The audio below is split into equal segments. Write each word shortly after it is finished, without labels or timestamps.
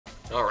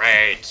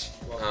Alright.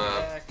 Welcome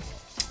back.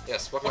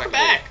 Yes, Welcome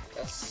back.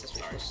 That's what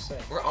Sorry. you're supposed to say.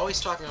 We're always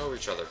talking over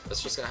each other.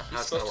 That's just how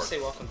it's gonna work. Say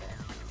welcome back.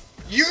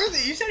 You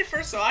said it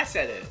first, so I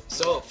said it.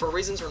 So, for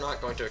reasons we're not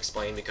going to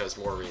explain, because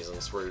more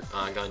reasons, we're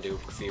going to do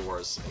Graffiti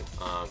Wars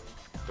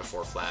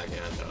before Flag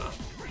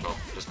and, well,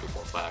 just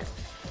before Flag.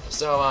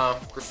 So,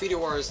 Graffiti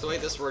Wars, the way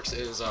this works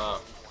is,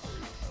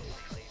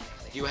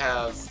 you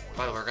have,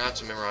 by the way, we're going to have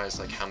to memorize,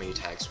 like, how many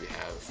tags we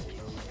have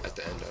at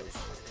the end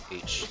of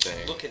each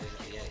thing. Look at it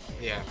at the end.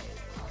 Yeah.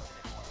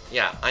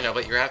 Yeah, I know,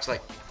 but you have to,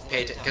 like,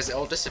 pay attention, because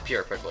it'll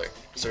disappear quickly.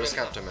 So you just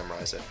have to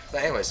memorize it.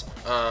 But anyways,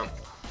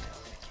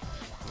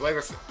 the way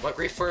what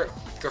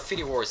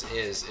Graffiti Wars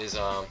is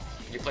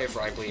you play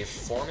for, I believe,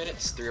 4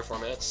 minutes, 3 or 4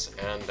 minutes,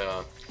 and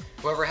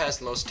whoever has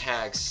the most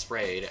tags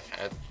sprayed,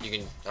 you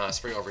can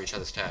spray over each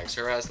other's tags.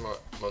 Whoever has the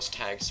most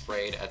tags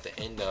sprayed at the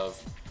end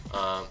of,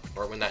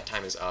 or when that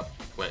time is up,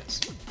 wins.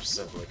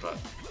 Simply put.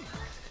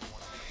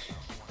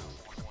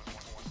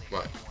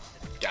 What?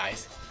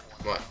 Guys.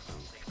 What?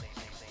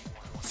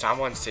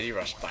 Someone City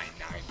Rush by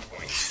 9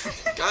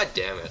 points. God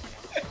damn it.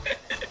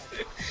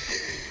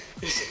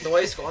 The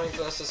way scoring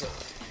for this is...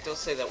 Don't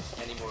say that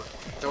anymore.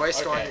 The way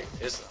scoring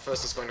for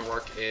this is going to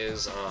work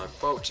is,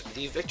 quote,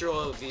 the victor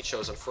will be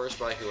chosen first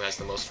by who has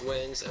the most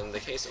wins, and in the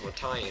case of a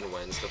tie-in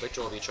wins, the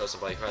victor will be chosen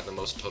by who had the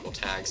most total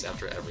tags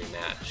after every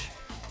match.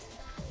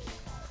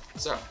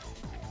 So.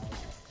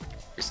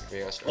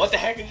 What the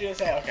heck did you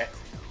say? Okay.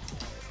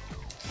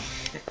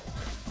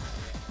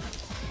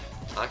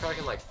 I like how I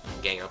can, like,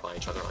 gang up on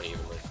each other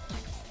unevenly.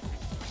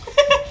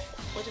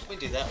 Why did we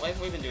do that? Why have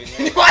we been doing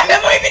that? Why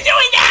have we been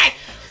doing that?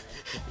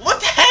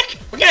 What the heck?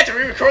 We're gonna have to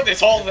re-record this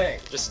whole thing.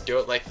 Just do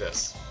it like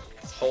this.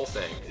 This whole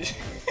thing.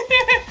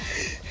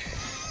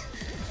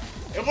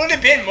 It would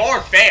have been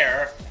more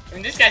fair. I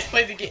mean, this guy's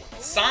played the game.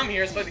 Sam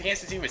here has played the game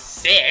since he was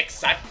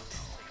 6. I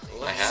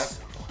have?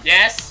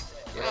 Yes.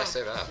 When did I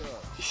say that?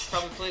 He's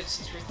probably played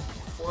since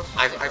 4 or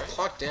 5. I've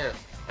clocked in.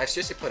 I've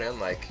seriously put in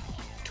like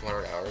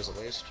 200 hours at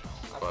least.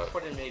 I've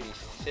put in maybe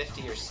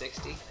 50 or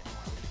 60.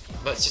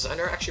 But it's just I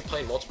never actually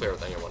played multiplayer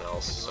with anyone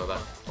else, so that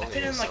only I've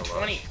been in like so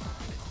 20. Much.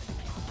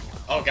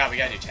 Oh god, we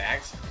gotta do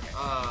tags?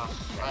 I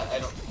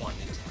don't want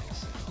new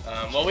tags.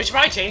 Well, we should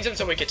probably change them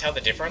so we can tell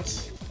the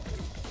difference.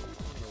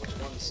 Which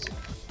ones?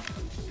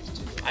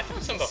 I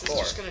found some before.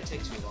 It's just gonna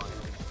take too long.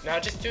 No,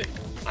 just do it.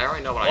 I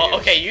already know what I use. Well,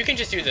 okay, you can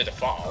just do the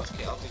default.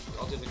 Okay, I'll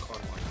do the corn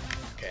one.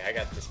 Okay, I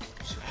got this.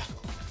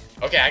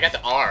 Okay, I got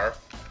the R.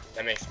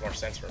 That makes more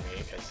sense for me,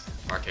 because...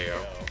 RKO.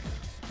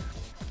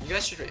 You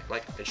guys should,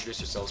 like, introduce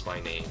yourselves by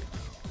name.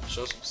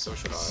 So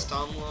should I.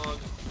 STom log.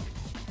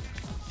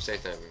 Say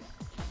them.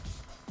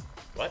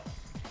 What?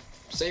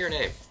 Say your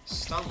name.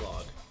 STom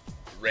log.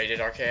 Rated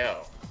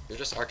RKO. You're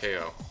just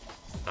RKO.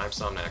 I'm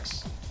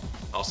StomX,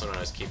 also known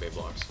as Keybay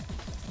Vlogs.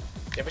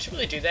 Yeah, we should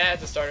really do that at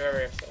the start of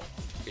every episode.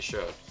 We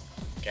should.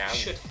 Okay, I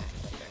should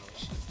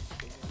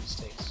have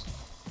mistakes.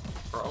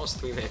 We're almost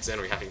 3 minutes in,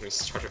 we haven't even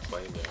started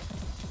playing yet.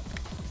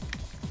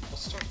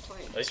 Let's start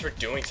playing. At least we're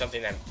doing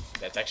something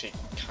that's actually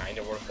kind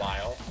of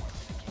worthwhile.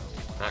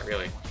 Not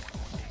really.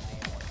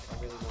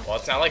 Well,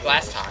 it's not like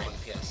last time.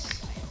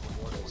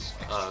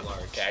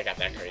 Large. Okay, I got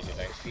that crazy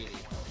thing.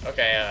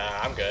 Okay,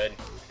 I'm good.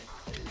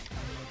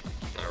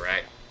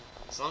 Alright.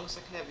 As long as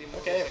I can have you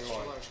more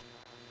everyone.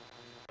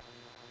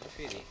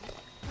 Graffiti.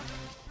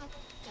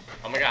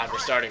 Oh my god, we're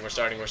starting. I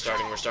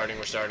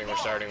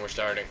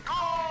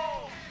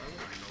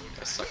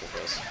suck at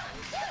this.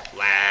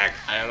 Lag.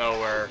 I don't know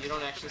where... You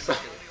don't actually suck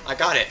at it. I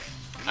got it.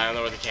 I don't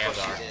know where the cans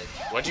are.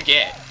 What'd you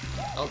get?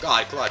 Oh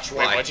god, clutch,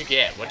 why? Wait, what'd you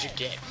get? What'd you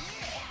get?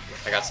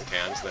 I got some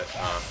cans that,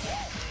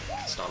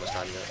 STom is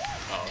trying to get.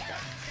 Oh, okay.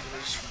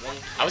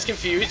 I was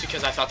confused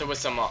because I thought there was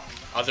some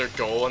other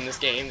goal in this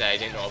game that I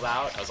didn't know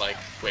about. I was like,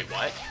 wait,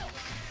 what?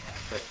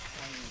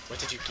 What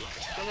did you get?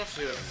 You don't have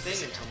to do a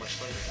thing until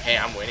much later. Hey,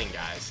 I'm winning,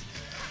 guys.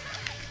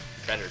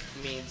 Better.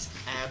 Means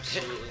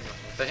absolutely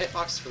nothing. The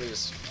hitbox for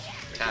these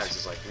tags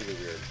is like really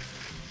weird.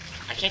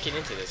 I can't get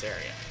into this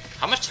area.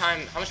 How much time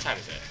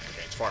is it?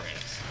 Okay, it's 4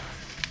 minutes.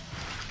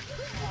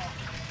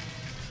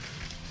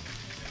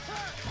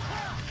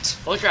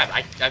 Holy crap,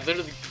 I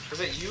literally... Was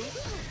that you?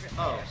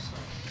 Oh.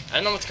 I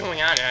don't know what's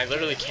going on, and I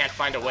literally can't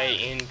find a way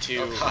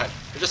into... Oh god,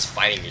 we're just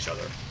fighting each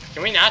other.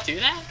 Can we not do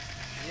that?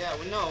 Yeah,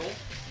 well, no.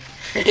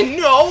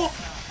 No!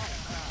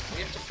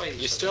 We have to fight each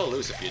other. You still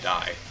lose if you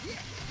die.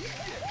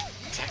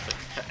 Exactly.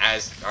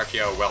 As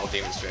RKO well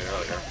demonstrated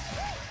earlier.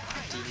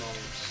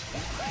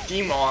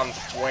 Demons,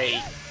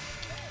 wait.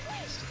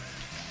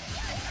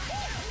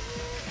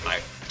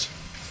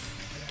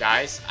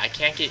 Guys, I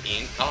can't get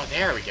in. Oh,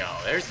 there we go.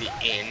 There's the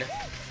in.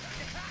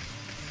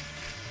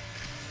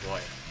 Boy.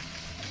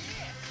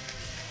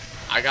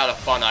 I got a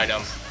fun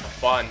item.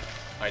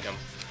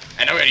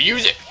 And I'm gonna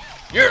use it!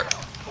 Yeah!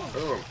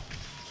 Boom.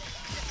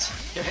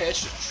 Yeah, I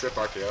managed to trip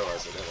RKO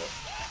as I did it.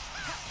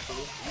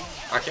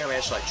 RKO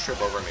managed to like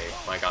trip over me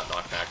when I got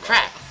knocked back.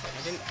 Crap!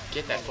 I didn't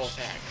get that full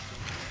tag.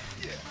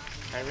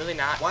 Can I really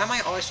not? Why am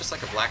I always just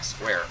like a black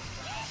square?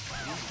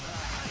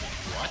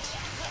 What?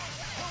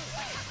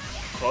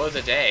 Quote of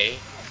the day.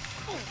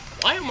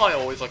 Why am I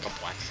always like a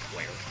black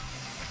square?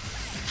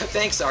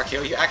 Thanks,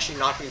 Arkeo. You actually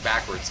knocked me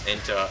backwards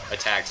into a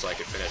tag so I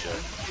could finish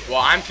it.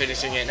 Well, I'm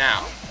finishing it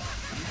now.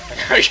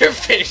 You're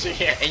finishing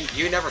it. And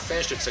you never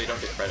finished it, so you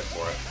don't get credit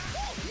for it.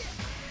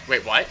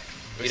 Wait, what?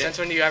 Since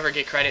when do you ever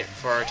get credit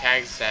for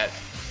tags that...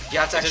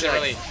 Yeah, it's actually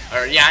really...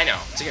 Or, yeah, I know.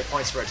 To get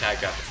points for a tag,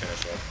 you have to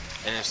finish it.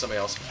 And if somebody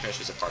else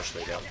finishes it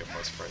partially, they don't get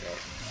points for it.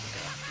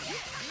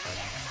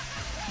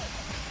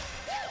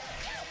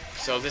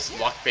 So this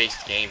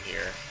luck-based game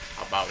here,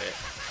 how about it?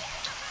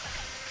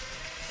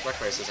 Luck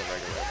race isn't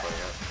regular play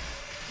yet.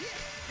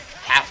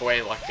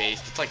 Halfway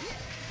luck-based. It's like...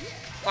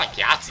 Not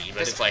Yahtzee,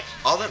 but it's like...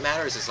 All that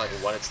matters is like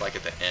what it's like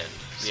at the end.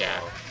 So.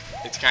 Yeah.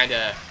 It's kind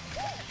of...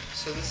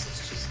 So this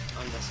is just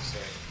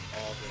unnecessary,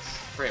 all this.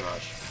 Pretty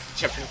much.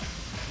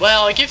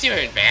 Well, it gives you an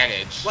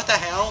advantage. What the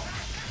hell?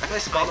 I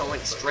placed the bomb that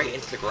went straight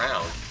into the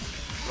ground.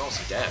 I'm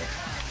almost dead.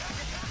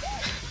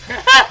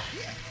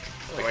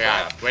 Oh my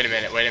god. Wait a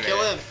minute, wait a minute.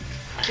 Kill him!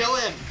 Kill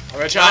him! I'm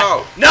gonna try.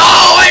 No! No!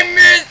 I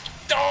missed!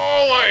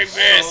 Oh, I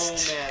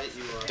missed! So mad at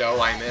you.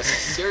 Doe, I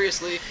missed.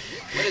 Seriously?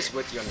 What is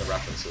with you on the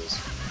references?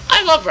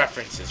 I love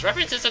references.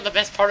 References are the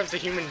best part of the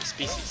human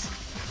species.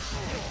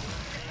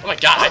 Oh my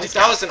god,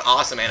 That was an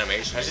awesome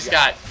animation. I just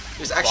got...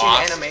 There's actually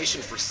lost. an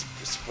animation for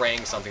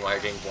spraying something while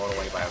you're getting blown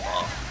away by a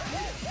bomb.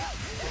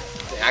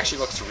 It actually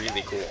looks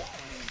really cool.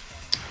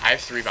 I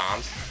have 3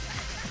 bombs.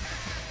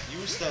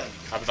 Use them.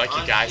 I would like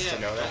you guys to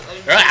know that.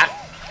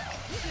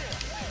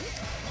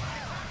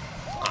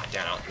 Ah,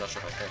 damn, I'm not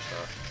sure if I finished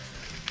that.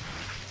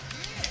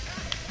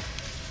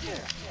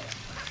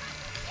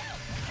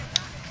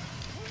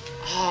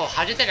 Oh,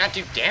 how did that not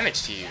do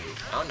damage to you?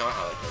 I don't know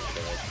how that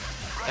did it.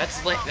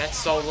 That's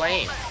so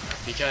lame.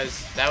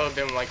 Because that would have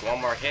been like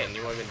one more hit and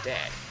you would have been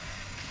dead.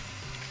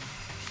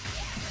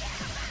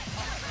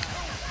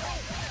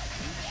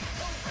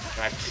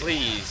 Can I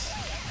please?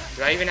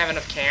 Do I even have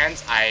enough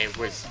cans? I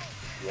was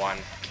 1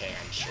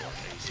 can short.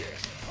 Are you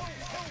serious?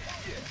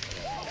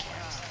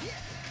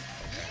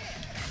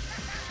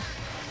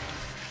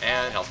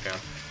 And health can.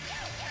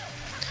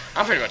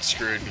 I'm pretty much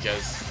screwed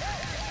because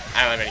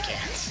I don't have any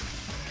cans.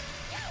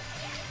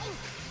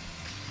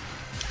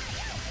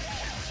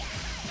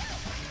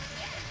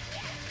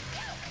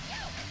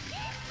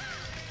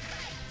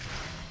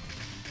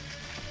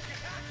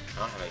 I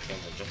don't have any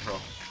cans in general.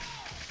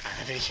 I don't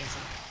have any cans.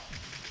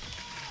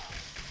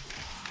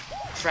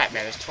 Crap,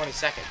 man, there's 20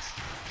 seconds.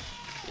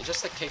 It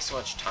just like takes so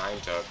much time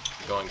to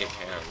go and get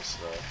cans.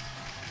 So.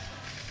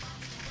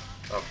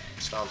 Oh,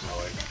 STom's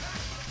annoying.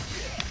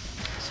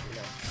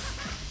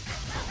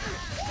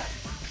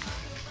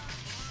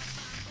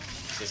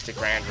 Is this the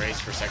grand race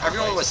for second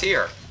Everyone place? was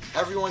here.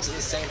 Everyone's in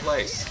the same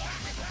place.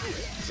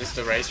 Is this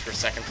the race for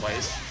second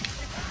place?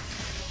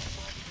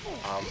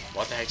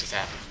 What the heck just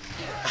happened?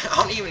 I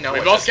don't even know. We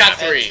what both just got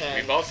happened.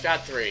 3. We both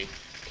got 3.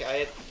 Okay, I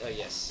had,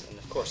 yes, and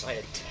of course I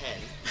had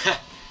 10.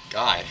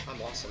 God.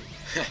 I'm awesome.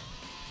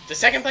 Does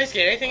second place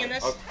get anything in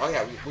this? Oh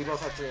yeah, we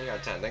both have 3 out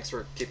of 10. Thanks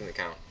for keeping the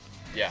count.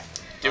 Yeah.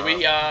 Do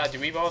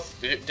we both,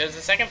 does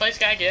the second place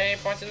guy get any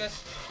points in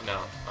this?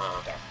 No.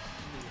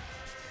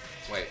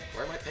 Wait,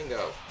 where'd my pen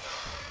go?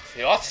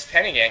 He lost his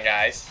pen again,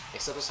 guys.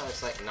 Except this time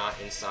it's like not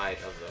inside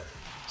of the...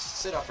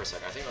 Sit up for a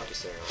second. I think I'll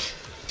just sit around.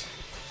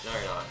 No,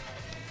 you're not.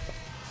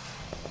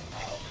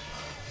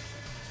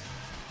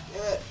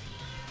 Good.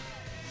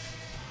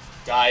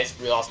 Guys,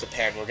 we lost the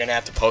pen. We're gonna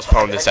have to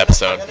postpone this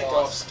episode. I'm gonna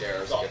go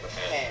upstairs and get the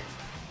pen.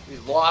 We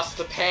lost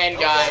the pen, I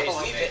guys. can't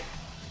believe it.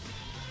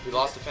 We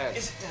lost the pen.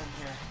 Is it down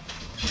here?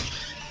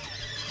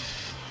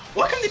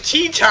 Welcome to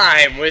Tea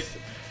Time with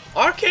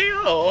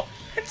RKO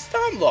and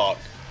STom.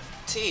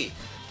 Tea.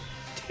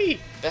 Tea.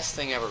 Best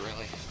thing ever,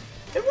 really.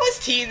 There was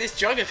tea in this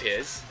jug of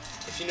his.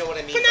 If you know what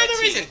I mean But by now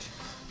there tea. isn't.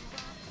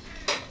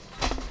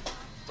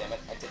 Damn it,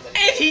 I did that.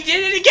 And he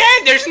did it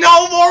again! There's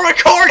no more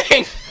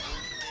recording!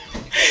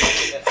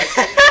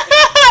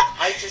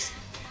 I just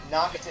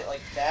knocked it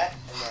like that,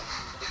 and then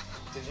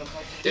did it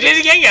like Did it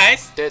again,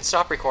 guys! Did it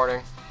stop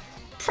recording?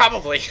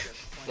 Probably.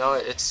 No,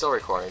 it's still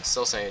recording. It's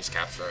still saying it's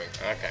capturing.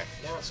 Okay.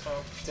 No, it's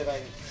fine. Did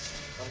I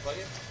unplug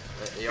it?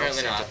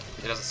 Apparently not.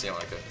 It doesn't seem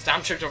like it.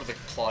 Stom tripped over the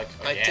plug.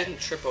 I didn't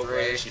trip over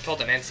Three. it. She pulled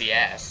an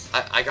NCS.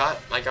 I got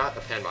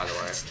a pen, by the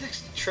way. It's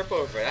next to trip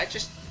over it. I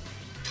just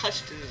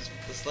touched it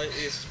as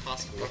slightly as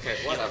possible. Okay,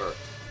 whatever.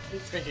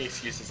 He's making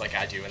excuses like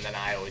I do, and then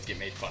I always get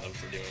made fun of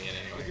for doing it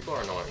anyway. People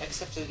are annoying.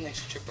 Except it didn't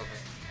actually trip over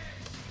it.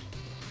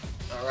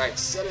 Alright,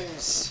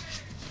 settings.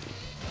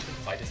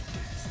 Fight us.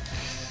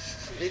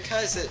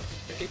 Because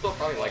people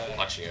probably like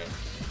watching it.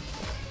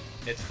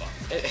 It's fun.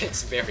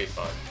 It's very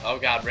fun. Oh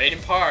god,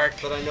 Raiden Park.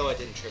 But I know I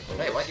didn't trip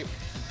over Hey, it. why'd you...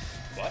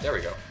 What? There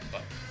we go.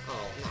 What?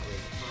 Oh, not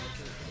really.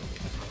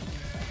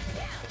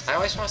 I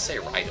always want to say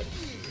Raiden.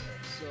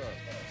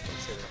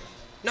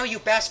 No, you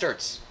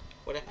bastards!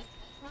 What happened?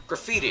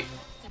 Graffiti.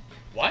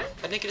 What?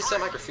 I didn't get to set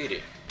my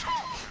graffiti.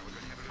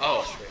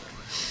 Oh.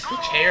 Who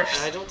cares?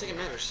 I don't think it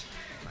matters.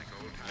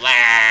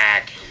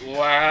 Lag.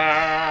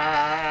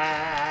 Lag.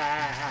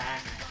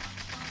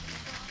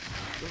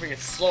 Moving in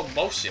slow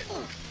motion.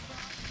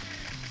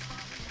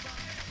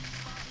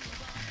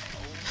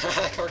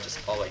 Or just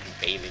all like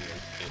bathing in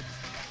paint.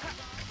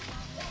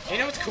 You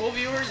know what's cool,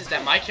 viewers, is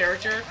that my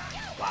character,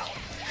 wow,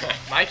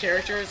 my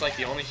character is like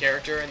the only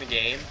character in the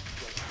game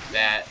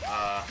that,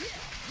 well,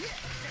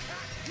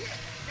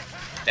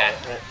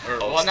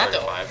 not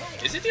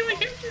the, is it the only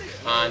character?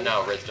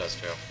 No, Ridge does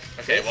too.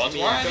 Okay, well, it's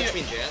one, don't you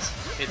mean Jazz?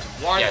 it's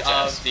one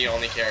Yeah, of the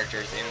only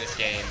characters in this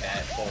game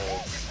that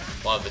holds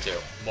One of the two.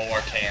 more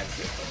cans.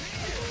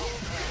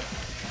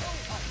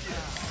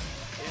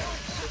 Yeah,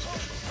 so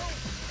special.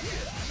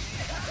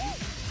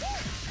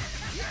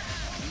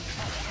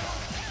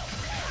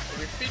 The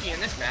graffiti in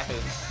this map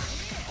is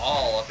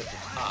all up at the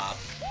top.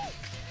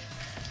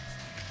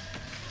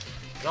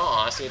 No,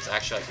 honestly, it's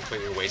actually like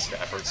completely a waste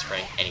of effort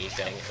spraying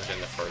anything within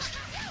the first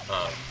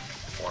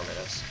 4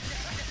 minutes.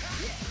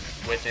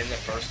 Within the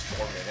first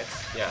 4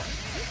 minutes? Yeah.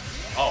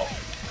 Oh,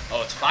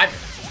 it's 5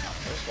 minutes this time.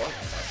 It was 4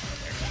 minutes.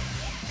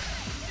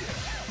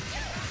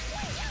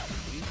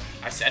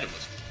 I said it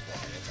was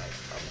 4 minutes. I was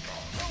probably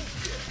wrong.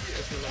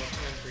 Different amount of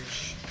time for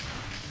each.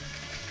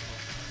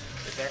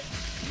 Is there?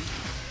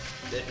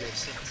 That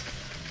makes sense.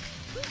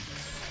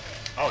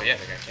 Oh yeah,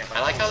 they're gonna camp.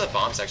 I like how the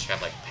bombs actually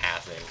have like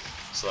pathing,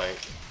 so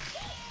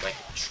like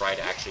try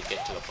to actually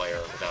get to the player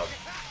without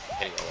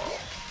hitting a wall.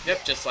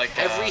 Yep, just like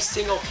Every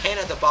single can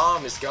of the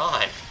bomb is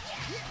gone.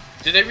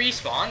 Do they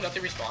respawn? Don't they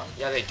respawn?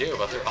 Yeah, they do,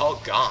 but they're all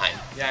gone.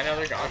 Yeah, I know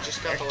they're gone. I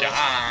just got They're the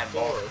last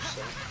gone. 4,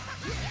 so.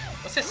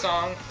 What's that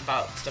song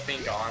about stuff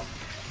being gone?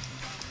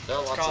 There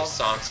are lots called of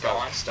songs about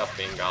Gone. stuff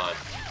being gone.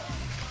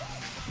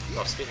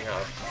 Oh, speaking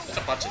of, There's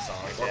a bunch of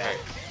songs. okay.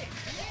 Yeah.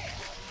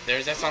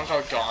 There's that song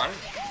called Gone.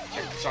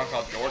 There's a song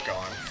called You're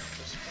Gone.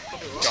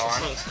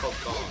 Gone. It's called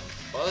Gone.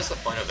 What is the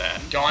point of that?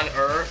 Gone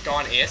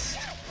Gone Ist.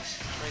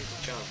 Trying to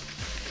jump.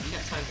 You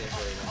can't time things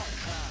very well.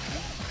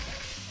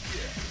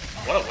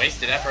 What a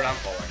wasted effort I'm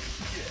pulling.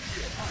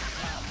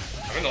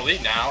 I'm in the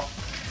lead now.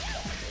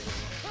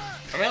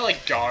 I'm gonna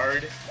like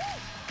guard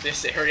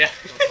this area.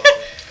 Don't bother.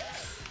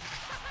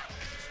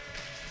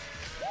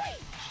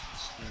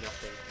 It's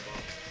nothing.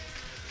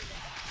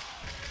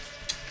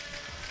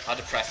 How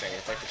depressing.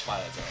 It's like the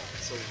Twilight Zone.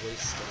 It's a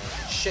waste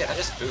of Shit, I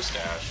just boost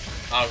dashed.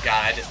 Oh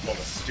god, I just pulled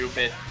a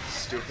stupid.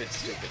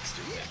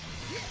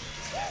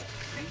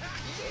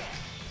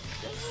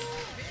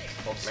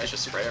 Pulled Managed to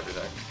spray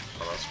everything.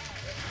 Almost.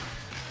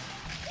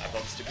 I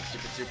pulled stupid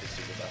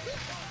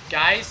stuff.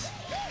 Guys,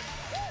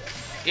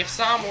 if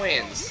STom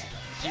wins,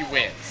 he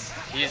wins.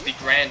 He is the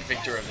grand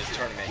victor of this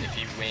tournament if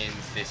he wins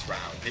this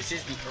round. This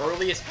is the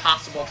earliest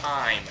possible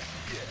time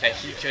that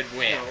he could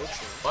win. No,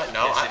 it's not. What?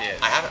 No, Yes, it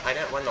is. I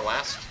didn't win the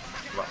last.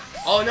 What?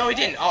 Oh, no, he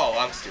didn't. Oh,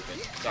 I'm stupid.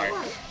 Sorry. So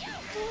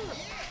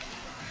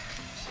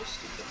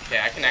stupid. Okay,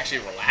 I can actually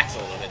relax a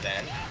little bit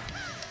then.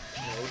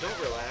 No, don't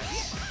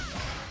relax.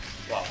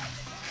 Well,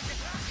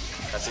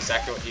 That's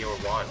exactly what he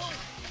would want.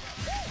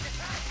 I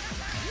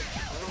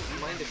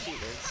don't mind if he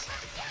wins.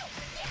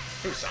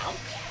 who, STom?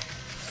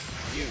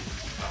 You.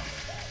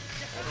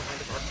 I don't mind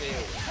if RKO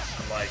wins.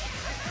 I'm like,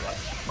 what?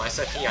 When I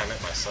said he, I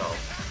meant myself.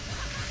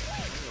 I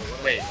don't know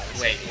what I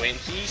Wait, meant.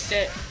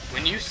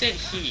 when you said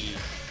he,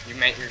 you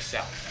meant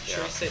yourself. Sure,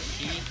 Yeah. I said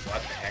he.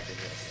 What the heck is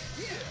this?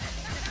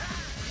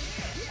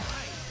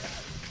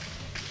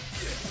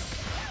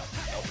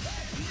 Nope.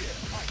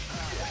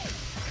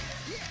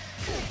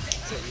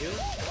 Is that you?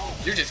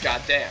 You just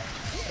got damn.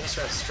 I just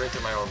ran straight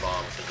through my own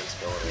bomb with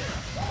invincibility.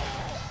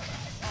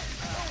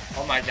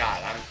 Oh my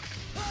god, I'm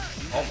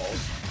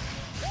almost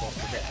close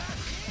to death.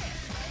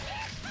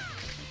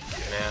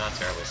 Man, not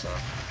terribly so.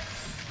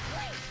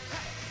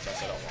 So I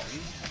said almost.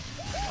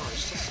 Oh,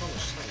 there's still so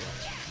much time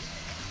left.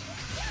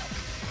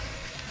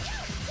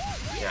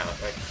 Yeah,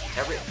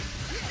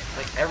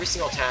 like every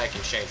single tag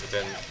can change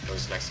within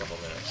those next couple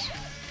minutes.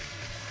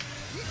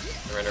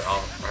 And render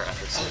all our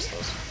efforts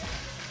useless.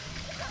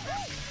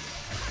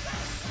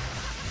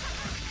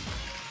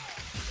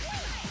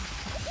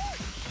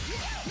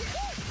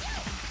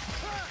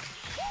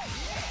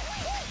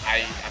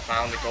 I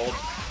found the gold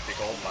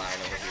mine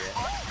over here.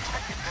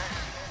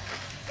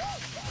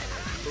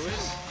 Who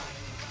is?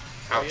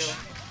 Ouch. Yo-yo?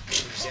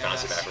 Just Yeah,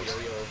 bounce it that's backwards.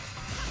 Yo-yo,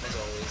 as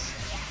always.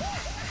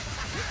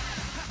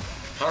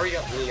 How are you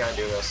really gonna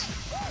do this?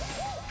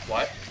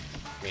 What?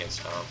 Me and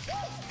STom.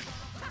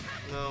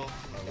 No.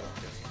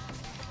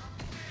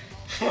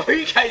 What are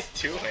you guys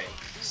doing?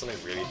 Something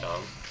really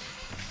dumb.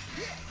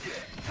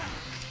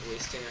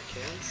 Wasting our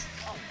cans?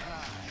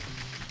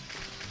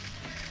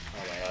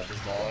 Oh my god, this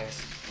is the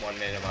longest 1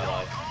 minute of my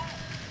life.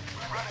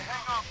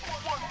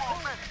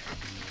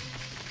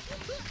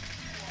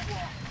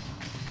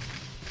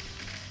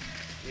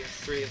 You have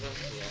 3 of them?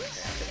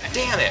 Yes.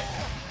 Damn it!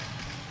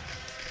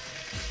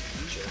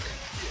 You jerk.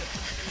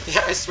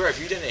 Yeah, I swear, if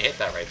you didn't hit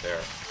that right there,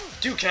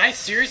 Dude, can I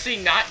seriously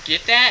not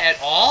get that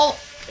at all?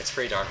 it's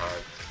pretty darn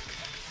hard.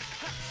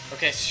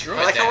 Okay, screw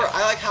I it like then.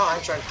 how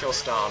I'm trying to kill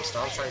STom.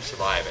 STom's trying to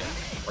survive it.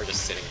 We're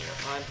just sitting here.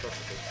 I'm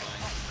perfectly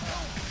fine.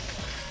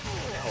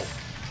 No.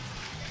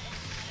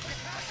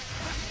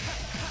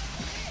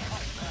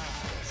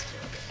 That's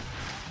terrible.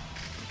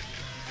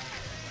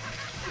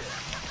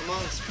 Come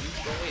on, speed.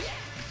 Oh, wait.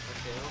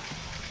 Okay, no.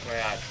 Oh my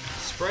god.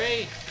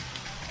 Spray.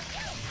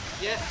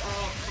 Yeah.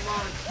 Oh, come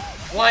on.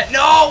 What?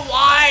 No,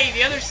 why?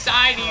 The other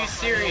side, are you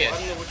serious? I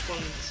don't know which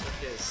one's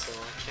it is, so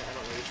I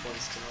don't know which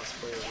one's to not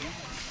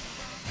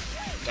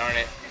spray. Darn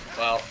it.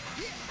 Well,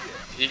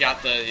 you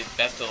got the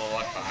best of the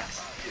luck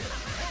box.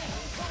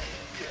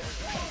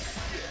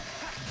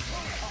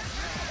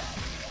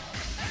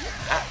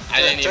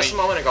 I didn't just even...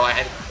 a moment ago, I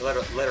had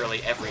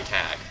literally every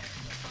tag.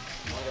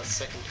 I got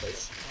second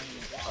place.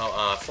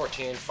 Oh,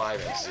 14,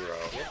 5, and 0.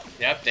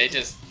 Yep, they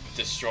just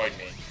destroyed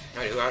me.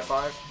 Wait, who had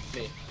 5?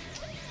 Me.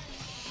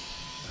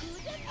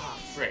 Ah,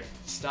 frick.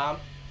 STom.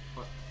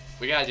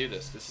 We gotta do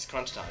this. This is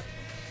crunch time.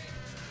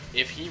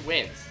 If he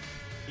wins,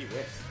 he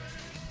wins.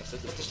 I said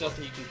But this there's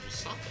nothing you can do to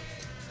stop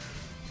him.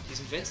 He's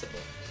invincible.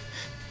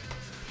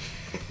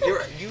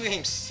 You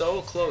aim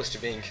so close to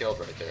being killed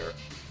right there.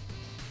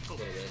 A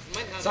little bit.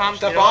 Might not Tom,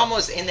 The You know bomb what?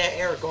 was in the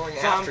air going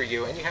Tom. after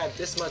you, and you had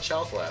this much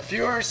health left.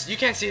 Viewers, you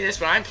can't see this,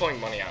 but I'm pulling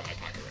money out of my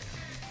pocket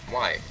right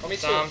Why? Oh, me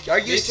too. Tom, Are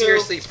you Me too.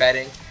 seriously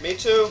betting? Me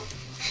too.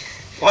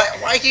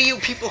 Why do you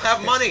people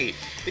have money?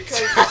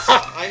 Because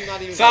I'm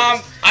not even. now.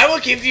 Tom, I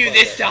will give you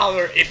this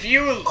dollar if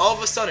you... All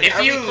of a sudden, If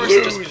every you person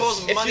lose- just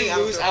pulls If money you out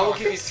lose, of their I will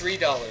pocket. give you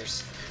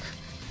 $3.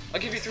 I'll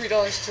give you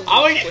 $3 to lose. I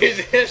will give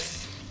you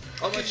this.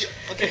 I'll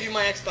give you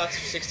my Xbox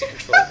 360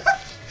 controller.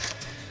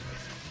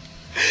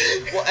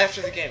 Well,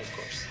 after the game, of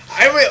course.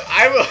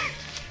 I will,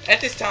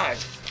 at this time,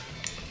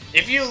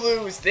 if you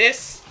lose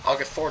this, I'll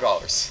get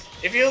 $4.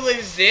 if you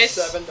lose this,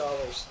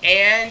 $7.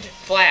 and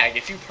flag,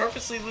 if you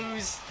purposely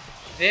lose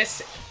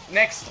this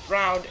next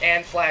round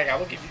and flag, I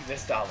will give you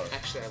this dollar.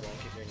 Actually, I won't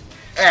give you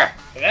any money.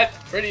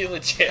 That's pretty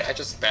legit. I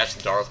just bashed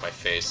the door with my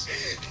face.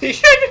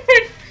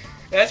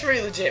 That's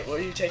pretty legit. Will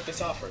you take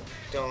this offer?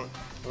 Don't.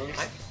 Will you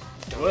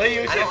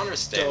I accept, don't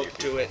understand you Don't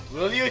do it.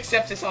 Will you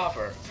accept this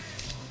offer?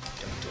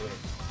 Don't do it.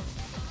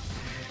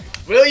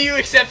 Will you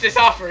accept this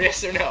offer?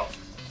 Yes or no?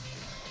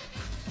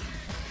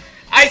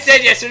 I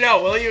said yes or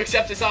no. Will you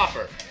accept this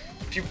offer?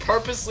 If you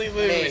purposely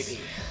lose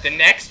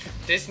Maybe.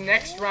 this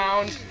next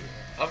round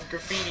of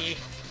graffiti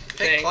Take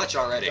thing, clutch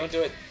already. Don't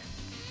do it.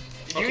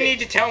 you Okay. need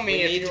to tell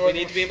me We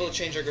need to be able to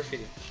change our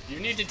graffiti. You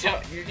need to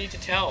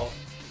tell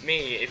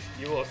me if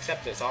you will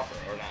accept this offer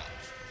or not.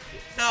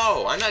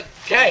 No, I'm not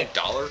Okay. paying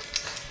 $1.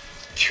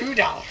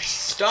 $2.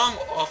 STom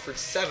offered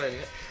 7,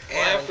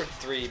 Well, I and offered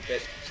 3,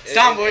 but.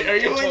 Tom, in- are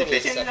you in willing to total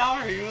pitch it's in a 7.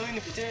 dollar? Are you willing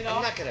to pitch in a I'm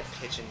dollar? not gonna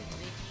pitch any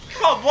money.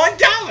 Come on,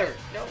 $1.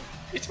 No.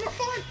 It's more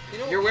fun. You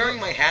know you're wearing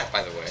my hat,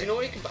 by the way. Do you know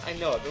what you can buy? I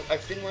know.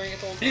 I've been wearing it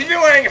the whole time. He's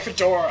been wearing a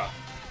fedora.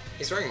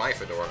 He's wearing my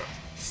fedora.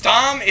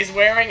 STom is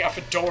wearing a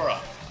fedora.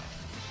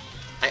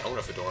 I own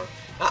a fedora.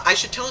 I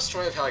should tell a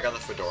story of how I got the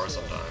fedora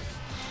sometime.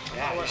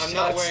 Yeah, you I'm should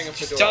not tell- wearing a just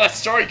fedora. Tell that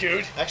story,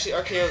 dude. Actually,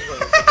 RKO's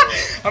wearing a fedora.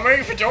 I'm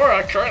wearing a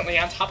fedora currently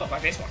on top of my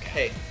baseball cap.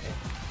 Hey.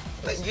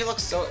 But you look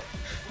so...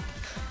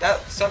 That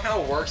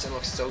somehow works and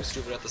looks so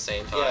stupid at the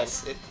same time.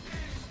 Yes.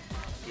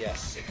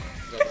 Yes.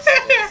 It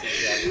does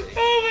exactly.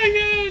 Oh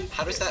my god.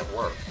 How does that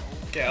work?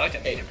 Okay, I like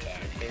that Hey. name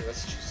tag. Hey,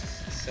 let's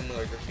choose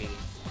similar graffiti.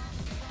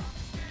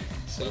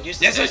 So You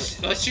use Yes, the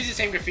same- let's choose the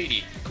same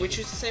graffiti. Can we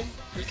choose the same?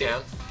 You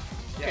can.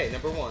 Okay,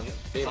 number 1.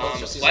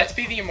 Let's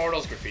be the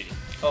Immortals graffiti.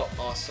 Oh,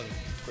 awesome.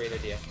 Great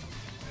idea.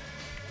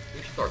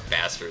 You people are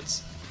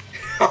bastards.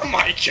 Oh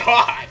my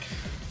god.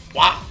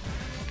 Wow.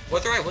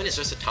 Whether I win is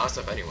just a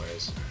toss-up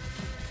anyways.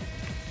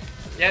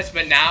 Yes,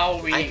 but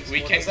now we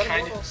Well, can is that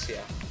kind of Immortals?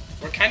 Yeah.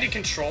 we're kind of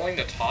controlling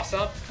the toss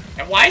up.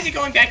 And why is it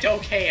going back to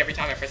OK every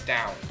time I press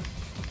down?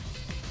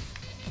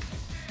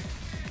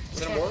 Is Which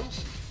that one?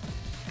 Immortals?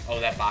 Oh,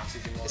 that box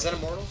is Immortals. Is that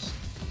Immortals?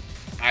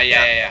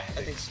 Yeah.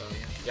 I think so, yeah.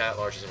 Yeah, that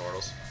large is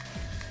Immortals.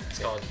 It's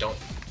called Don't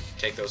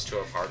Take Those Two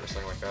Apart or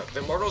something like that. The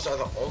Immortals are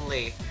the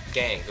only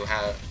gang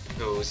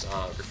whose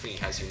graffiti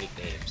has unique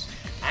names.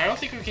 I don't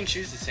think we can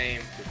choose the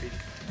same graffiti.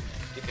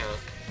 You can.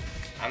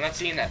 I'm not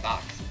seeing that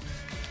box.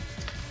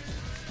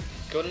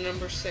 Go to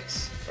number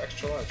 6 for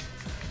extra large.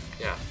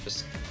 Yeah,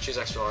 just choose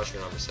extra large for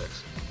number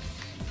 6.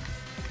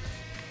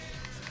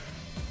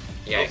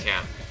 Yeah, you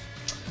can.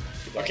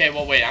 Okay,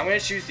 well wait, I'm gonna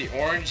choose the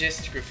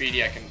orangest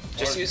graffiti I can.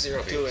 Just use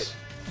 0 beats. Do it.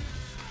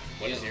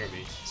 What is 0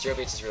 beats? 0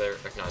 beats is really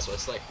recognizable.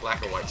 It's like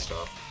black and white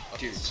stuff.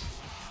 Dude.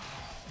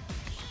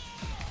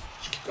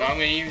 Well, I'm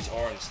gonna use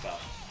orange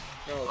stuff.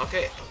 No.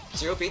 Okay,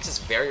 0 beats is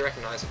very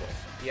recognizable.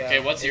 Yeah. Okay,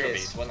 what's it 0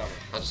 is. beats? What number?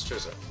 I'll just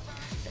choose it.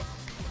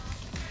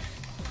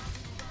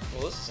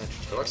 Well, this is It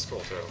interesting. looks cool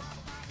too.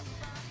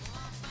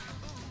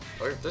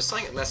 Oh, there's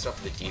something messed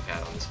up with the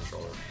D-pad on this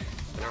controller.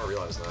 I never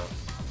realized that.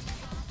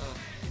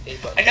 8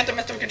 buttons. I got the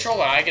messed up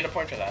controller. I get a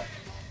point for that.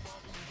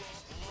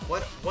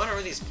 What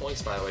are these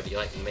points, by the way, that you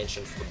like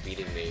mentioned for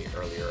beating me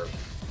earlier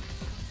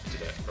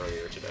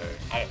today?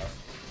 I don't know.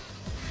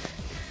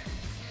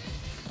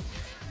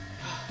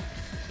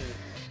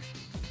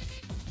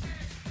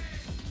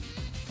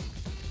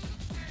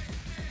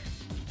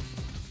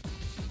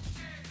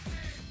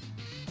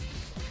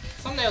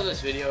 Thumbnail of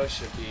this video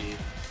should be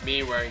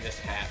me wearing this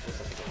hat with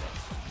a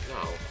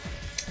fedora. No.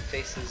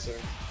 Faces or...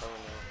 I don't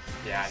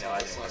know. Yeah, I know. I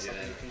It's didn't not want to do something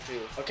that. you can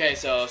do. Okay,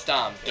 so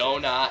STom,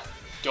 donut,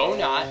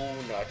 Donut.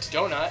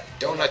 donut,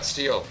 Donut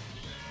steel.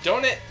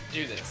 Don't it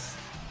do this.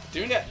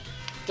 Don't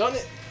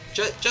it.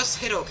 Just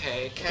hit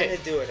okay. Kinda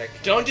do it.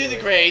 Don't do the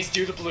grays,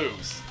 do the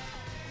blues.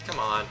 Come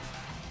on.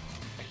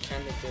 I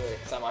kinda do it.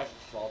 It's not my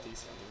fault,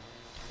 he's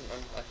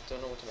I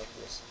don't know what to make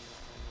of this.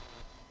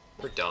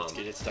 We're dumb. Let's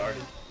get it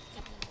started.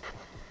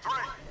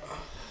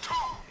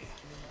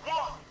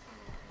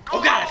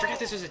 Oh god, I forgot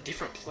this was a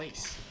different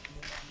place.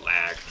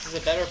 Lag. This is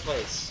a better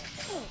place.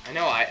 I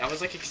know, I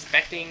was like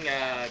expecting the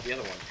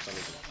other one for some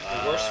reason.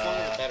 The worst one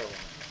or the better one?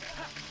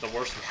 The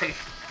worst one.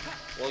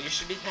 Well, you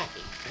should be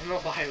happy. I don't know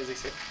why I was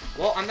expecting.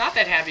 Well, I'm not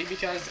that happy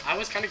because I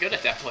was kind of good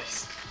at that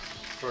place.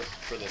 For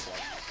this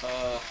one.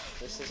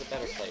 This is a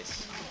better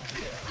place.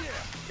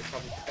 You're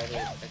probably better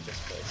at this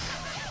place.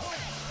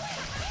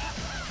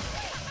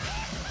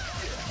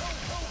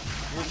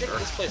 You were good at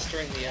this place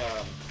during the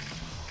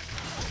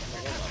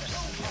warm-ups.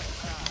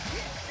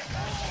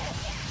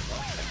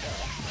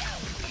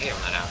 I hate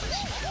when that happens.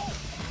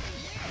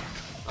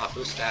 Ah,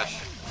 boost dash.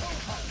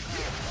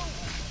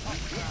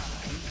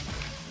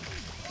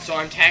 So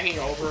I'm tagging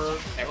over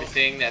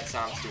everything that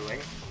STom's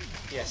doing.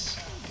 Yes.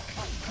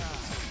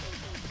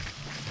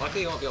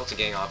 Luckily, you won't be able to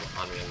gang up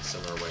on me in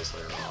similar ways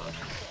later on.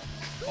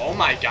 Oh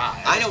my god.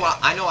 I know what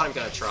I'm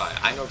gonna try.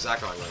 I know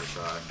exactly what I'm gonna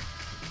try.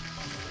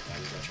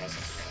 I'm just gonna try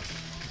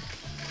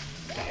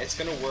something else. It's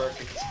gonna work.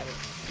 It's gonna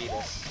beat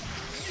us.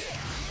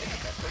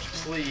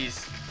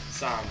 Please,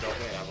 STom, don't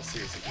win. I will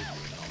seriously give you a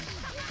dollar.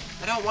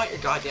 I don't want your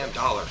goddamn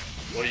dollar.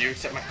 Will you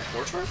accept my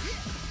quarter?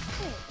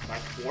 My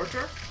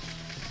quarter?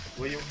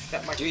 Will you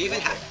accept my Do you even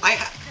quarter?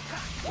 have?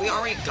 We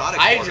already got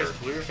a I quarter. just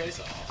blew your face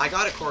off. I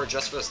got a quarter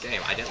just for this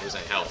game. I didn't lose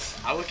any health.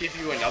 I will give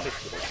you another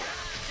quarter.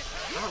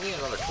 I don't need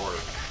another quarter.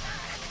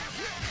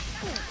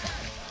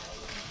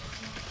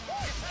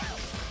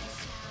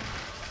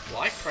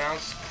 Well, I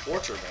pronounce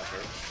quarter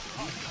better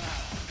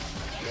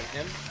than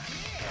him.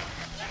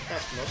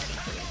 Pronounce most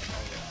things better.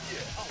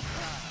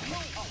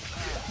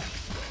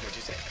 What'd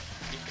you say?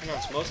 You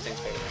pronounce most things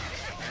better.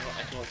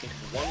 I can only think of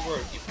one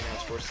word you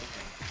pronounce worse than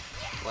him.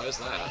 What is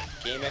that?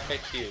 Game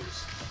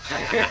FAQs.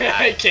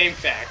 Game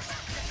facts.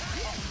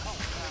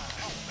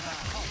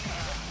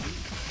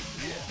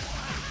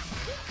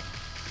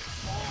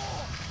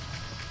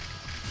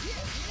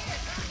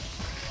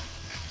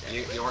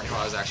 You weren't who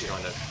I was actually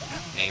going to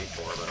aim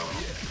for, but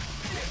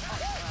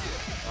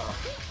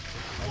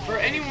For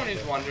anyone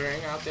who's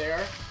wondering out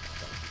there,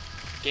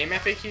 Game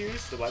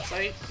FAQs, the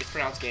website, it's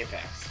pronounced Game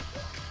Facts.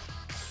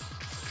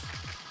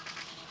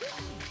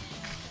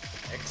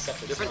 Except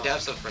it's different not.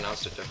 devs have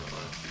pronounced it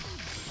differently.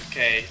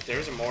 Okay,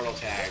 there's immortal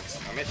tags.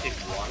 I'm gonna take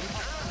one,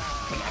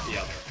 but not the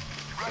other.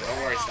 So don't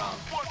worry, STom.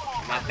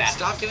 I'm not that.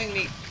 Stop giving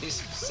me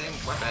these same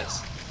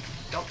weapons.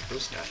 Don't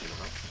boost dash into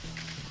them.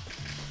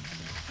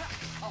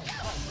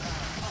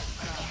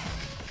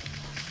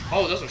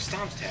 Oh, those were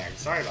STom's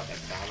tags. Sorry about that,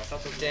 STom. I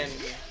thought those were...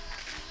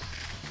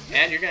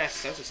 And you're gonna have to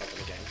censor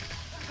something again.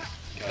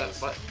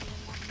 Because What?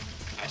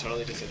 I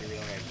totally just said your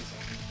real name. So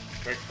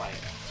very quiet.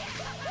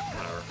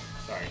 Whatever.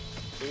 Sorry.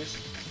 Who's?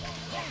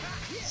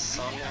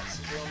 Somniac's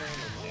real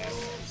name? Yes,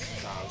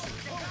 STom's.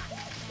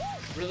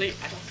 Really?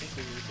 I don't think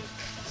we need to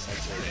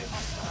censor it.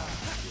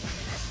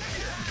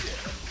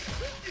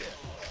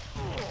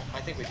 I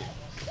think we do.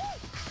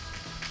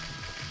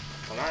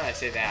 Well, now that I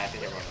say that, I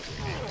think everyone knows what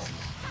it is.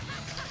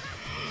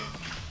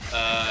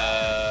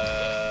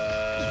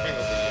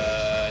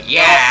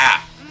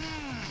 Yeah!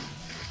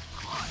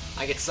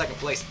 I get second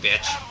place,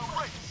 bitch.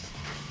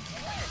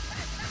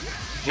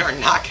 You're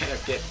not gonna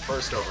get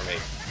first over me.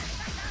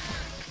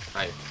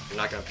 Alright, you're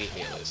not gonna beat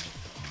me at least.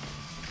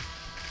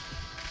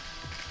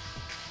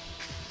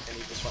 I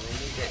need this one. I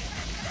need it.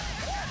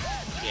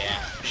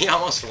 Yeah. He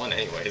almost won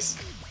anyways.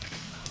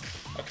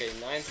 Okay,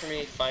 9 for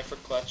me, 5 for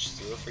Clutch,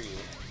 0 for you.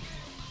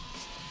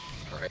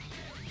 Alright.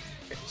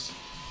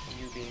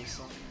 You being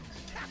Somniac.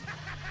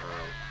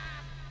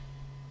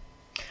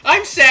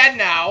 I'm sad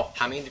now!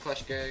 How many did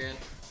Clutch get again?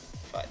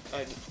 5.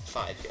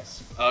 5,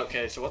 yes.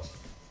 Okay, so what's...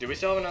 Do we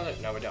still have another?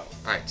 No, we don't.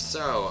 Alright,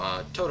 so,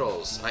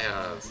 totals. I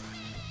have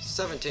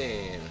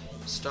 17.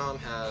 STom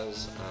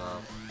has,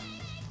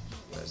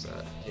 what is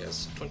that? He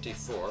has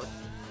 24.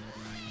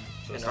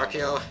 So And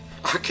STom-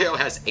 Archeo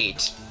has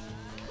 8.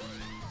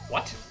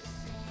 What?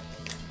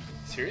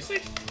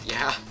 Seriously?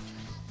 Yeah.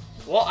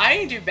 Well, I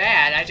didn't do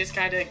bad. I just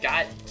kind of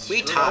got We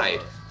screwed tied.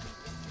 over.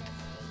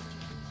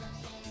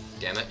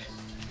 Damn it.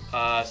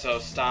 So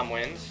STom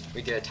wins.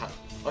 We get a tie.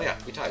 Oh yeah,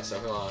 we tied, so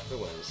who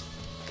wins?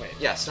 Wait.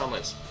 Yeah, STom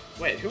wins.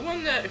 Wait, who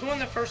won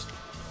the first?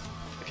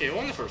 Okay, who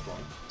won the first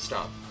one?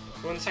 STom.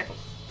 Who won the second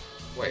one?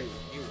 Wait.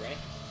 You, right?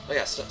 Oh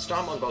yeah,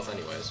 STom won both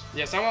anyways.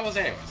 Yeah, STom was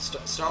anyways.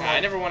 STom won. I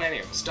never won any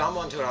of them. STom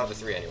won 2 out of the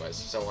 3 anyways,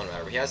 so it won't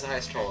matter. But he has the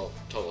highest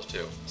totals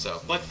too.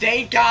 So. But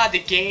thank God the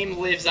game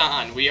lives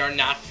on. We are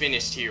not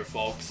finished here,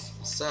 folks.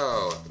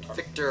 So,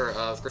 victor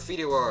of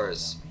Graffiti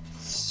Wars.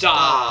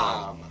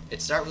 STom.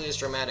 It's not really as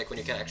dramatic when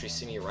you can actually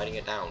see me writing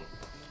it down.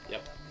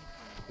 Yep.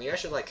 Maybe I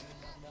should like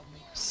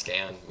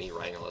scan me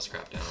writing all this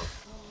crap down.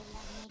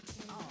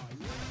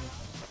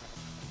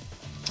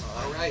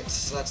 Alright,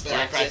 so that's You're in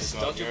that. practice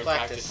mode. Don't do You're in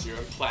practice. You're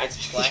in practice.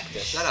 It's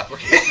practice. Shut up. I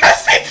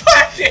said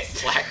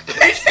practice! Practice.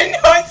 I said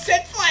no one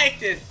said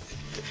practice!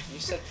 You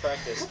said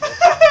practice.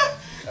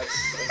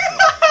 That's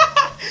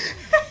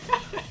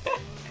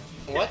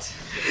what?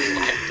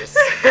 Practice.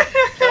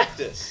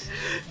 Practice.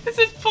 This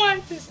is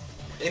practice.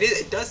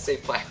 It does say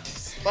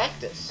practice.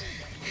 Practice.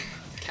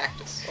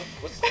 Cactus.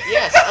 What's,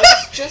 yes, I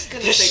was just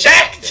gonna The say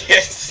cactus.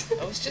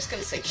 Shactus! I was just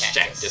gonna say Cactus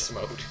cactus.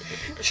 mode.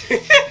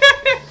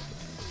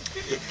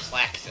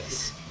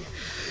 Practice.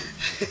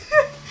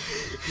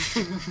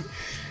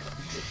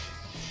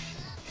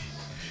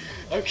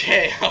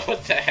 Okay,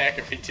 what the heck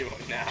are we doing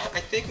now? I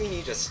think we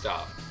need to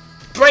stop.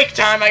 Break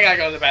time! I gotta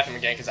go to the bathroom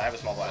again because I have a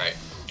small bladder.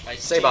 Right.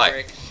 Say bye.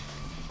 Break.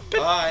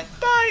 Bye.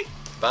 Bye!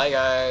 Bye,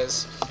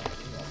 guys.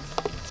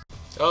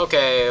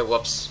 Okay,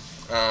 whoops.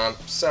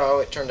 So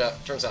it turns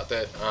out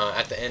that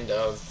at the end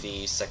of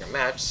the second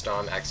match,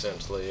 STom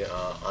accidentally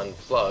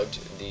unplugged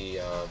the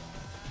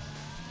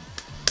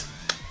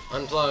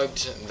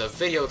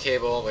video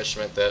cable, which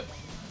meant that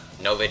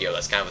no video.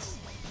 That's kind of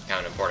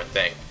an important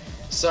thing.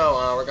 So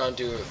we're gonna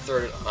do a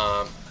third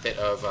bit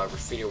of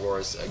Graffiti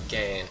Wars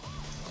again.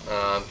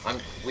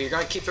 We're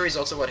gonna keep the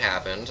results of what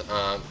happened.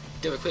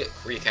 Do a quick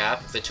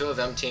recap. The two of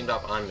them teamed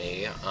up on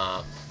me.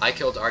 I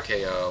killed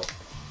RKO,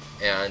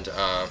 and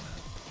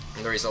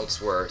the results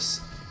were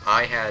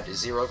I had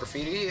 0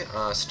 graffiti,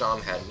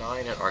 STom had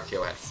 9, and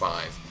RKO had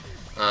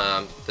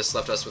 5. This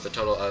left us with a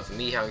total of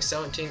me having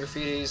 17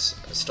 graffitis,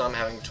 STom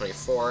having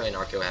 24, and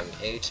RKO having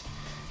 8,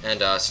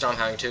 and STom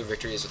having 2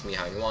 victories with me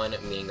having 1,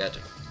 meaning that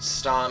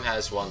STom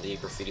has won the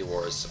Graffiti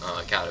Wars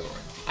category.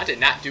 I did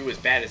not do as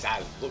bad as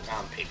I look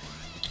on paper.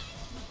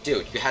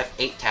 Dude, you have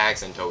 8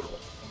 tags in total.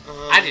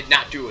 I did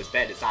not do as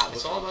bad as I look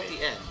It's all on about paper.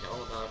 the end.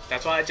 All about.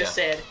 That's what I just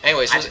said.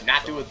 Anyways, I did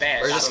not do as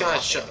bad we're as just I gonna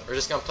look on paper. we're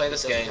just gonna play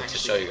this game to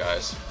show you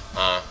guys.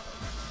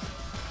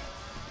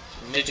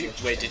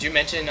 Did you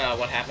mention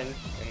what happened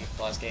in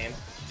the last game?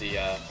 The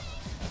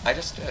I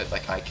just did.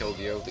 Like I killed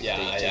you. yeah,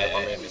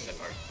 I missed that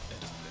part.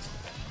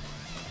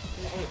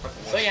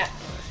 So yeah,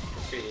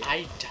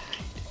 I died.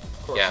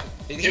 Of course. Yeah,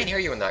 you can't hear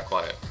you in that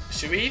quiet.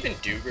 Should we even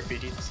do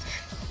graffiti this time?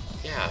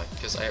 Yeah,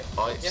 because I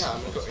Yeah,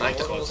 I'm gonna go. I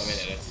Close, Immortals. I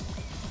mean, it is.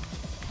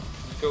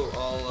 Go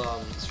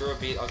all 0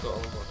 beat. I'll go all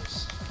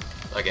immortals.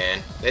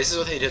 again. This is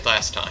what they did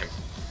last time.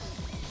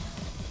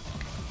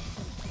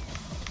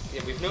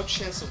 Yeah, we've no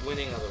chance of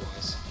winning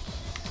otherwise.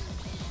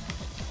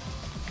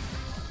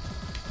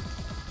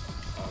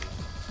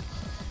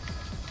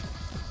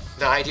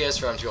 The idea is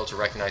for them to be able to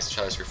recognize each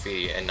other's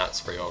graffiti and not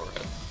spray over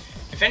it.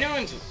 If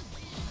anyone's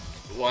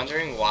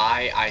wondering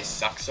why I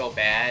suck so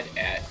bad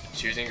at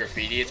choosing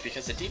graffiti, it's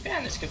because the D-pad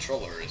in this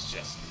controller is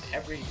just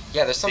every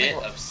Yeah, there's something.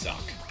 bit of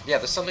suck. Yeah,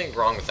 there's something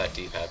wrong with that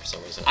D-pad for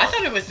some reason. I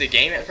thought it was the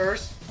game at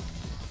first.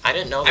 I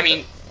didn't know. I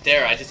mean,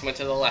 there, I just went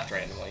to the left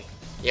randomly.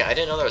 yeah, I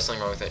didn't know there was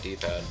something wrong with that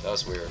D-pad. That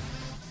was weird.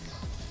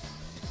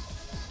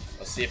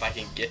 Let's see if I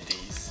can get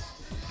these.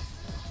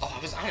 Oh, I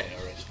was on it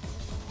already.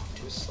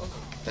 Too slow.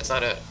 That's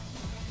not it.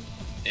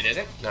 It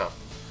isn't? No,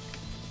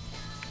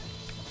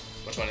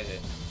 Which one is it?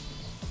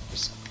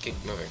 just keep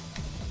moving.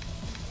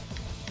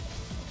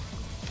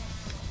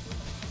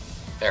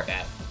 There.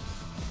 That.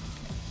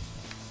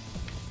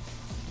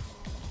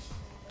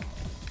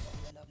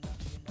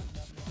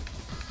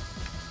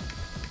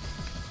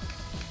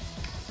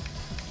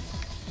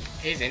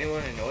 Hey, is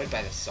anyone annoyed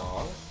by the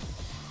song?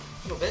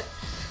 A little bit.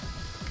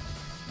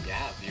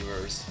 Yeah,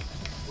 viewers,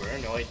 we're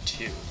annoyed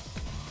too.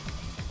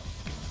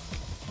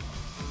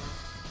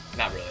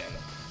 Not really.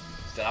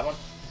 Is that one?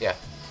 Yeah.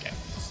 Okay.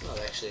 It's not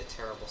actually a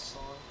terrible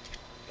song.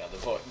 Yeah,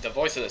 the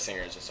voice of the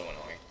singer is just so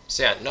annoying.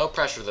 So yeah, no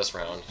pressure this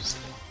round.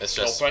 It's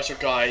No just pressure,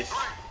 guys.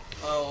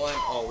 Oh,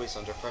 I'm always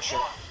under pressure.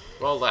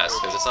 well less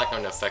because it's not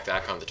going to affect the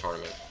outcome of the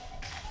tournament.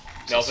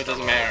 No, but it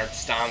doesn't matter.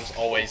 Stom's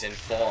always in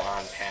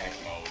full-on panic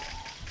mode.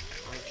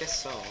 I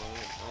guess so.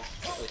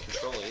 I can't really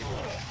control it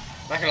either.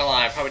 Not gonna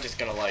lie, I'm probably just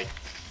gonna like.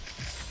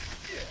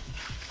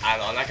 I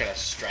don't know, I'm not gonna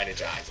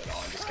strategize at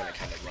all. I'm just gonna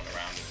kind of run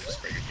around and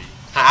spray your feet.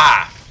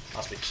 Ha!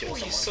 Possibly kill Oh,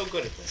 someone. he's so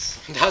good at this.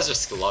 That was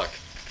just luck.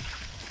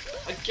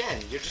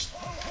 Again, you're just.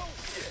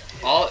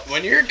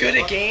 When you're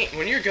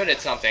good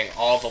at something,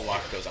 all the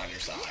luck goes on your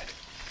side.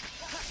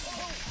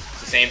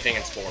 It's the same thing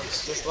in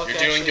sports. Does luck You're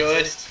doing actually good.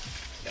 exist?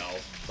 No,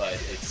 but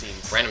it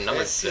seems Random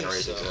number It seems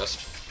generators so.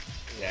 exist.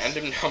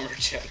 random number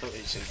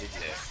generations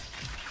exist.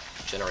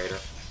 Generator.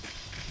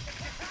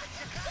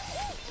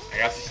 I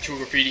got these 2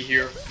 graffiti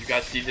here. You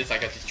guys see this? I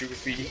got these 2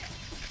 graffiti.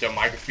 They're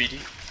my graffiti.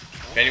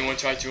 If anyone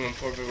tries to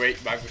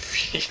incorporate my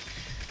graffiti,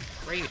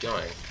 What are you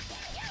doing?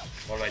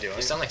 what am I doing?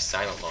 You sound like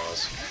Silent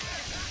Laws.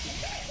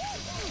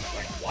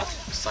 Like what?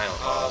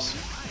 Silent Laws.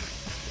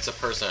 It's a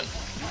person.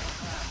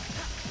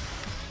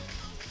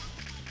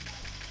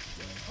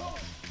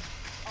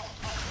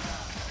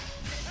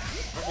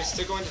 Are we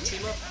still going to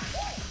team up?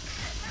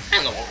 I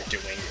don't know what we're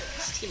doing.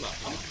 Let's team up.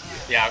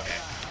 Yeah, okay.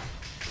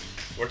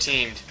 We're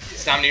teamed.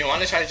 Stom, do you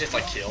want to try to just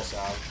like kill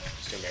Stom?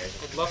 Just to embarrass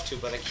him. I'd love to,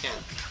 but I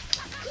can't.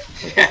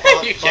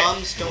 You can't.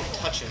 Bombs don't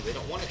touch him. They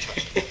don't want to touch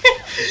him.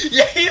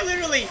 Yeah, he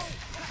literally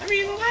I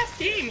mean, the last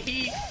game,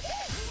 he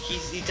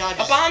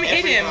dodges a bomb hit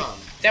every him. bomb.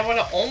 That would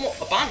have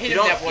almost a bomb hit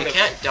You him. don't. That would You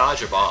have. can't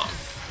dodge a bomb.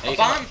 And A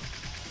bomb.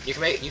 You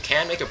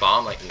can make a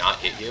bomb like not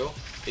hit you,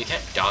 but you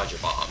can't dodge a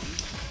bomb.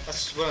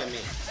 That's what I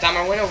mean. Stom,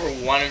 I went over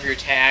one of your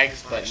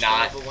tags, but Alright,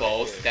 not so over one of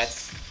both. yours.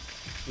 That's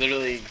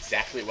literally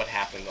exactly what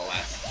happened the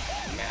last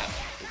map.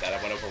 Is that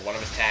I went over one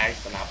of his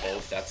tags, but not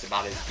both. That's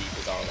about as deep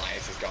as our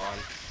alliance has gone.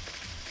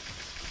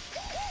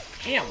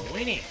 Hey, I'm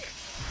winning.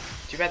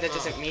 Too bad that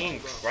doesn't mean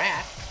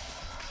crap.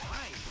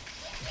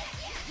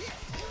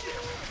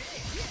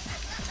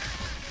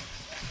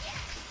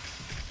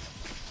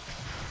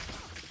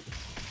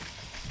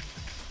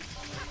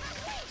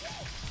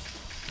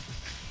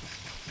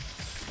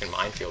 Fucking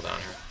minefield down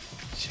here.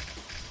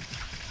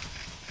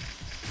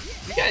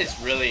 You guys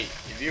really,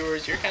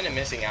 viewers, you're kind of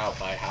missing out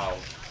by how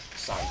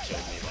Son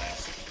killed me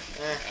last.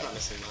 Not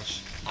missing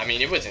much. I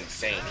mean, it was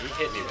insane. He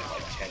hit me with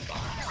like 10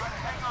 bombs.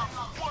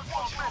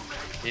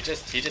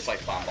 He just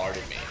like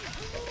bombarded me.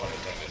 No pun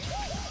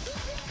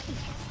intended.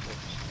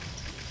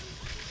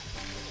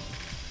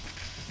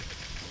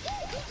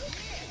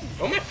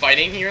 Who am I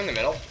fighting here in the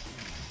middle?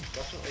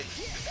 Definitely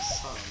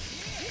some.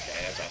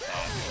 Okay, that's what I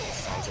thought.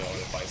 Sounds like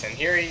the fights. And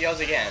here he goes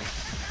again.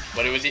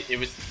 But it was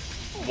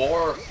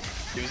more.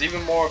 It was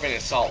even more of an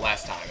assault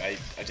last time.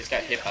 I just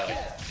got hit by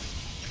like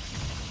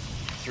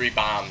 3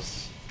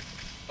 bombs,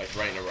 like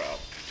right in a row.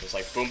 Just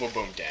like boom, boom,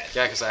 boom, dead.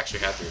 Yeah, because I actually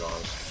had 3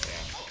 bombs.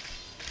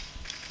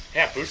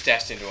 Yeah, boost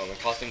dashed into him and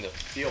caused him to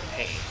feel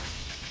pain.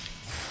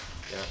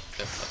 Yeah,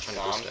 I'm trying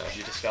to Mom, boost dash.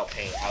 you just felt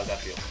pain. How does that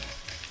feel?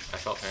 I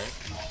felt pain.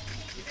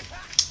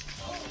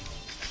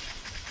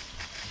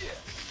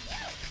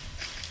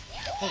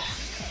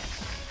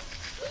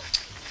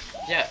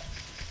 Yeah.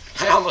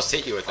 I almost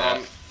hit you with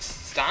that.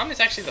 STom is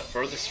actually the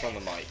furthest from the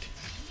mic.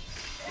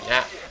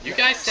 Yeah. You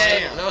guys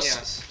said No,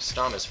 yes.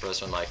 Stom is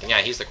first on mic, and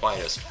yeah, he's the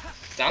quietest.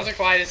 STom's the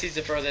quietest, he's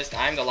the furthest,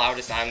 I'm the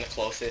loudest, I'm the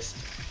closest.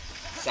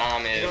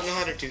 Sam You is don't know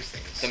how to do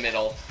things. the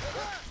middle.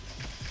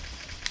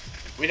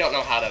 We don't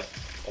know how to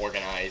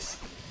organize.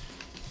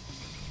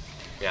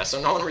 Yeah,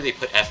 so no one really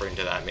put effort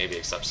into that, maybe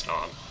except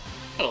Stom.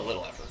 Put a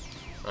little effort.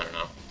 I don't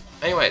know.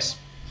 Anyways.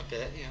 A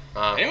bit,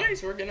 yeah.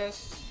 Anyways, we're gonna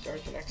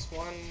start the next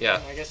one.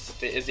 Yeah. I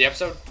guess, is the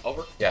episode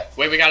over? Yeah.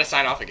 Wait, we gotta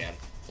sign off again.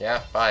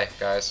 Yeah, bye,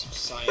 guys.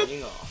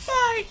 Signing off.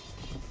 Bye!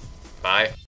 Bye.